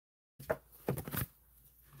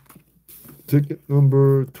Ticket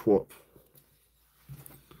number 12.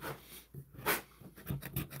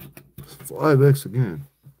 5x again.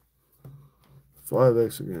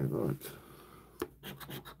 5x again. All right.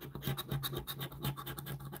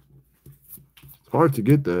 It's hard to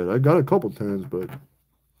get that. I got a couple times, but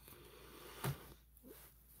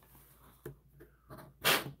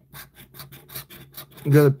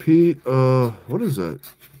got a Pete. What is that?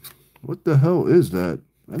 What the hell is that?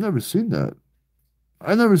 I never seen that.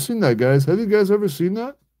 I never seen that, guys. Have you guys ever seen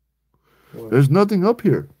that? What? There's nothing up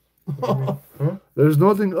here. Huh? There's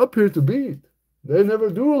nothing up here to beat. They never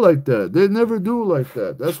do it like that. They never do it like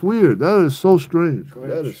that. That's weird. That is so strange.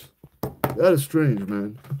 Glitch. That is strange,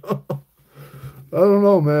 man. I don't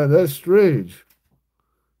know, man. That's strange.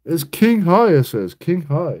 It's King High, it says. King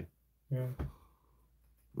High. Yeah.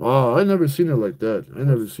 Oh, I never seen it like that. I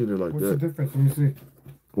never seen it like What's that. the difference? Let me see.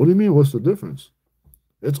 What do you mean? What's the difference?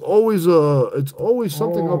 It's always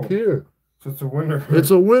something Oh. up here. So it's a winner.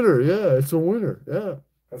 It's a winner. Yeah, it's a winner. Yeah.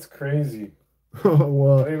 That's crazy. I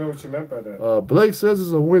Well, didn't know what you meant by that. Blake says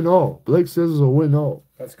it's a win all. Blake says it's a win all.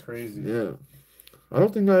 That's crazy. Yeah. I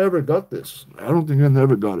don't think I ever got this. I don't think I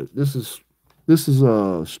never got it. This is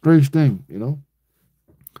a strange thing, you know?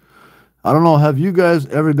 I don't know. Have you guys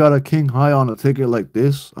ever got a King High on a ticket like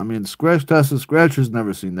this? I mean, Scratch Test and Scratcher's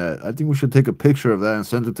never seen that. I think we should take a picture of that and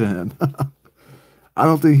send it to him. I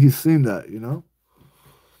don't think he's seen that, you know?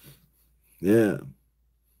 Yeah.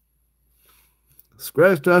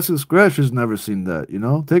 Scratch Test and Scratcher's never seen that, you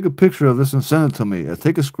know? Take a picture of this and send it to me.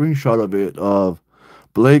 Take a screenshot of it, of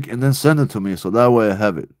Blake, and then send it to me so that way I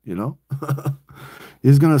have it, you know?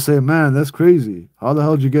 He's going to say, man, that's crazy. How the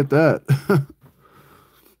hell did you get that?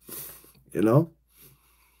 You know?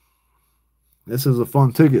 This is a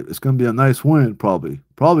fun ticket. It's going to be a nice win, probably.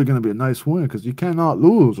 Probably going to be a nice win because you cannot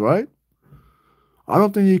lose, right? I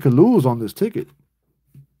don't think you can lose on this ticket.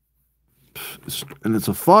 And it's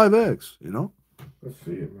a 5x, you know? Let's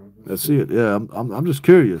see it, man. Let's see it. Yeah, I'm just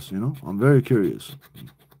curious, you know? I'm very curious.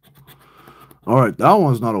 All right, that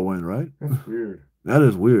one's not a win, right? That's weird. That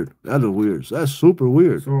is weird. That is weird. That's super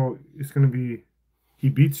weird. So it's gonna be he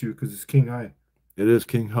beats you because it's King High. It is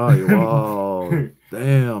King High. Wow.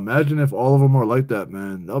 Damn. Imagine if all of them are like that,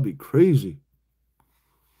 man. That'll be crazy.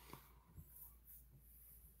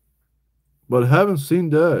 But I haven't seen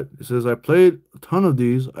that. It says, I played a ton of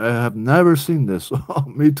these. I have never seen this.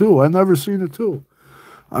 Me too. I never seen it too.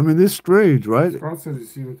 I mean, it's strange, right? Scott says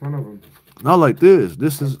he's seen a ton of them. Not like this.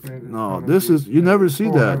 This is, I've played a no, ton of this is, these. you never see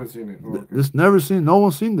Oh, I that. haven't seen it. Oh, okay. This never seen, no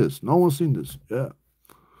one's seen this. No one's seen this. Yeah.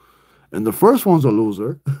 And the first one's a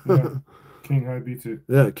loser. Yeah. King High beats it,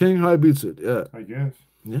 Yeah, King High beats it. Yeah. I guess.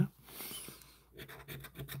 Yeah.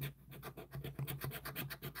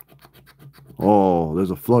 Oh,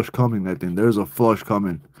 there's a flush coming, I think. There's a flush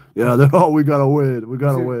coming. Yeah, oh, we gotta win. We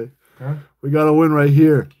gotta Is it? win. Huh? We gotta win right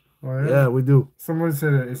here. Oh, yeah. Yeah, we do. Someone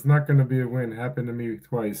said it's not gonna be a win. Happened to me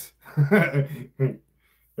twice. It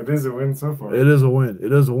is a win so far. It is a win.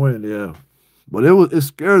 It is a win, yeah. But it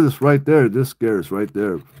scared us right there. This scared us right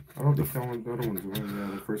there. I don't think that one, the other one's a win.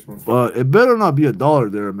 Yeah, the first one. But it better not be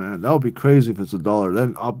 $1 there, man. That would be crazy if it's $1.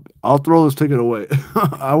 Then I'll throw this ticket away.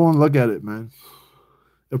 I won't look at it, man.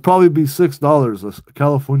 It'll probably be $6, a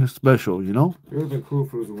California special, you know? It would have been cool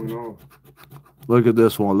if it was a win all. Look at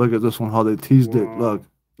this one. Look at this one, how they teased it. Wow.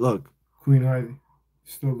 Look. Queen High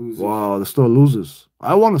still loses. Wow, they still loses.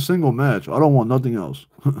 I want a single match. I don't want nothing else.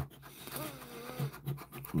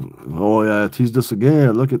 Oh, yeah, teased us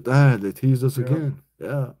again. Look at that. They teased us Yeah. again.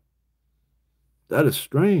 Yeah. That is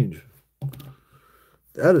strange.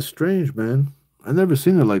 That is strange, man. I never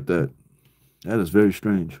seen it like that. That is very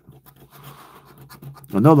strange.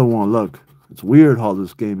 Another one, look. It's weird how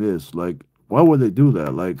this game is. Like, why would they do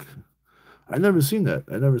that? Like, I never seen that.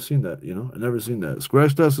 I never seen that, you know? I never seen that.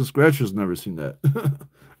 Scratch Test and Scratcher's never seen that.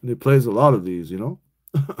 And he plays a lot of these, you know?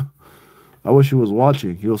 I wish he was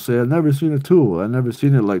watching. He'll say, I never seen it too. I never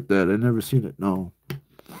seen it like that. I never seen it. No.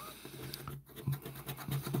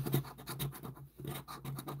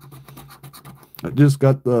 I just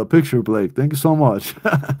got the picture, Blake. Thank you so much.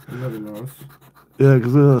 You never know. Yeah,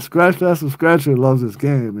 because Scratch Test and Scratcher loves this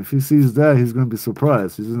game. If he sees that, he's going to be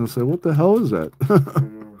surprised. He's going to say, what the hell is that? I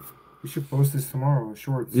know. We should post this tomorrow,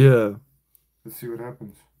 shorts. Yeah. Let's see what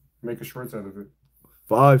happens. Make a shorts out of it.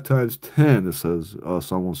 5 times 10, it says.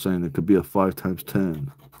 Someone saying it could be a 5 times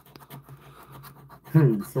 10.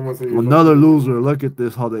 Someone said you're Another lucky. loser. Look at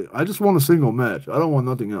this. How they? I just want a single match. I don't want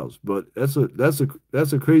nothing else. But that's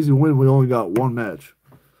a crazy win. We only got one match.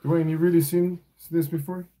 Dwayne, you really seen this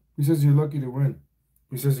before? He says you're lucky to win.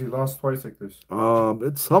 He says he lost twice like this.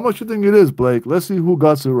 It's how much you think it is, Blake? Let's see who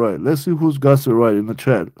got it right. Let's see who's got it right in the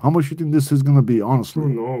chat. How much you think this is gonna be, Who honestly?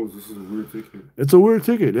 knows? This is a weird ticket. It's a weird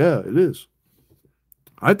ticket, yeah, it is.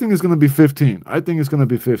 I think it's gonna be 15. I think it's gonna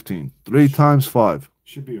be 15. 3 times 5.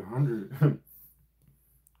 Should be 100.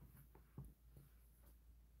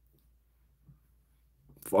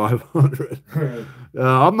 500.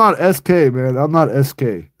 I'm not SK, man. I'm not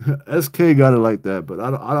SK. SK got it like that, but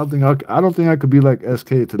I don't think I could be like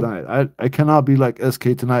SK tonight. I cannot be like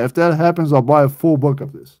SK tonight. If that happens, I'll buy a full book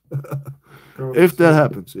of this. Go, If that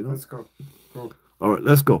happens, you know. let's go. Go. All right,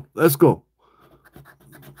 let's go. Let's go.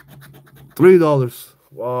 $3.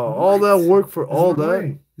 Wow, all that work for There's all no that.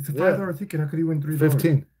 way. It's a Yeah. $5 ticket. How could he win $3?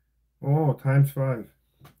 15. Oh, times 5.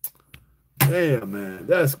 Damn, man,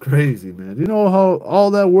 that's crazy, man. You know how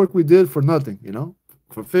all that work we did for nothing, you know,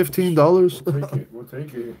 for $15. We'll take it. We'll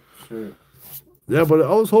take it. Shit. Yeah, but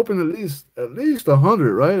I was hoping at least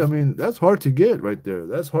 100, right? I mean, that's hard to get right there.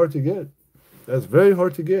 That's hard to get. That's very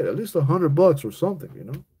hard to get. At least $100 or something, you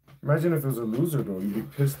know. Imagine if it was a loser though. You'd be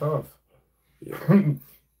pissed off. Yeah.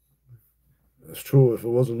 That's true. If it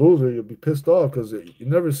was a loser, you'd be pissed off because you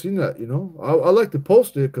never seen that, you know. I like to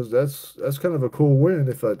post it because that's kind of a cool win.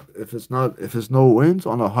 If it's no wins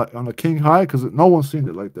on a king high because no one's seen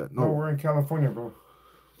it like that. No, No. we're in California, bro.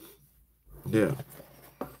 Yeah.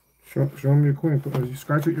 Show him your coin. You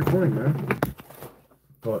scratch with your coin, man.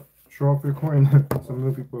 What? Show off your coin. Some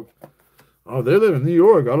new people. Oh, they live in New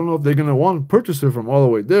York. I don't know if they're gonna want to purchase it from all the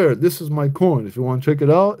way there. This is my coin. If you want to check it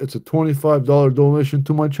out, it's a $25 donation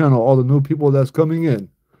to my channel. All the new people that's coming in,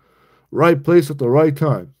 right place at the right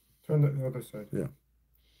time. Turn the other side. Yeah.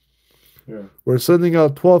 Yeah. We're sending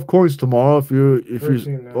out 12 coins tomorrow. If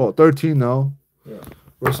 13 now. 13 now. Yeah.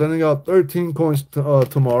 We're sending out 13 coins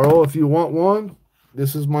tomorrow. If you want one,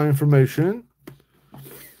 this is my information.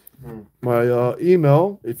 My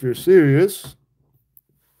email. If you're serious.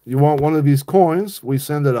 You want one of these coins, we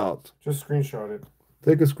send it out. Just screenshot it.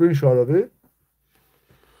 Take a screenshot of it.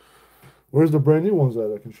 Where's the brand new ones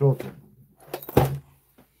at? I can show it to you.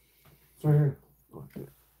 It's right here. Okay.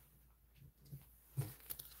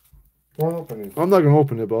 Don't open it. I'm not going to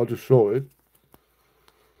open it, but I'll just show it.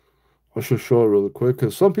 I should show it really quick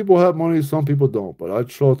because some people have money, some people don't. But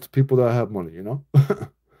I'd show it to people that have money, you know?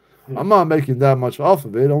 I'm not making that much off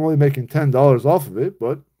of it. I'm only making $10 off of it,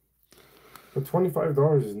 but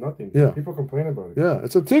 $25 is nothing. Yeah. People complain about it. yeah,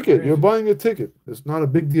 it's a ticket. You're buying a ticket. It's not a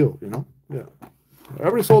big deal, you know? Yeah. I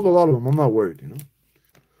already sold a lot of them. I'm not worried, you know?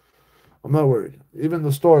 I'm not worried. Even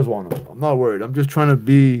the stores want them. I'm not worried. I'm just trying to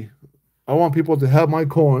be... I want people to have my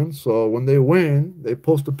coins, so when they win, they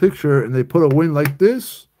post a picture and they put a win like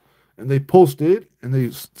this, and they post it, and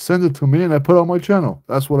they send it to me, and I put it on my channel.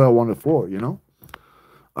 That's what I want it for, you know?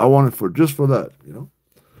 I want it for just for that, you know?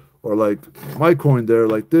 Or like my coin there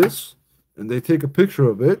like this, and they take a picture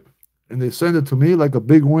of it, and they send it to me like a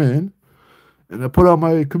big win, and I put it on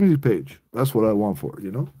my community page. That's what I want for it,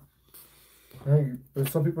 you know? Hey, but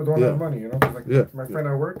some people don't Yeah. have money, you know? 'Cause like Yeah. my friend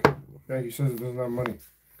at work, yeah, he says he doesn't have money.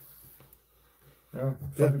 Yeah,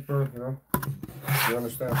 some people, you know, you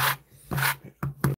understand.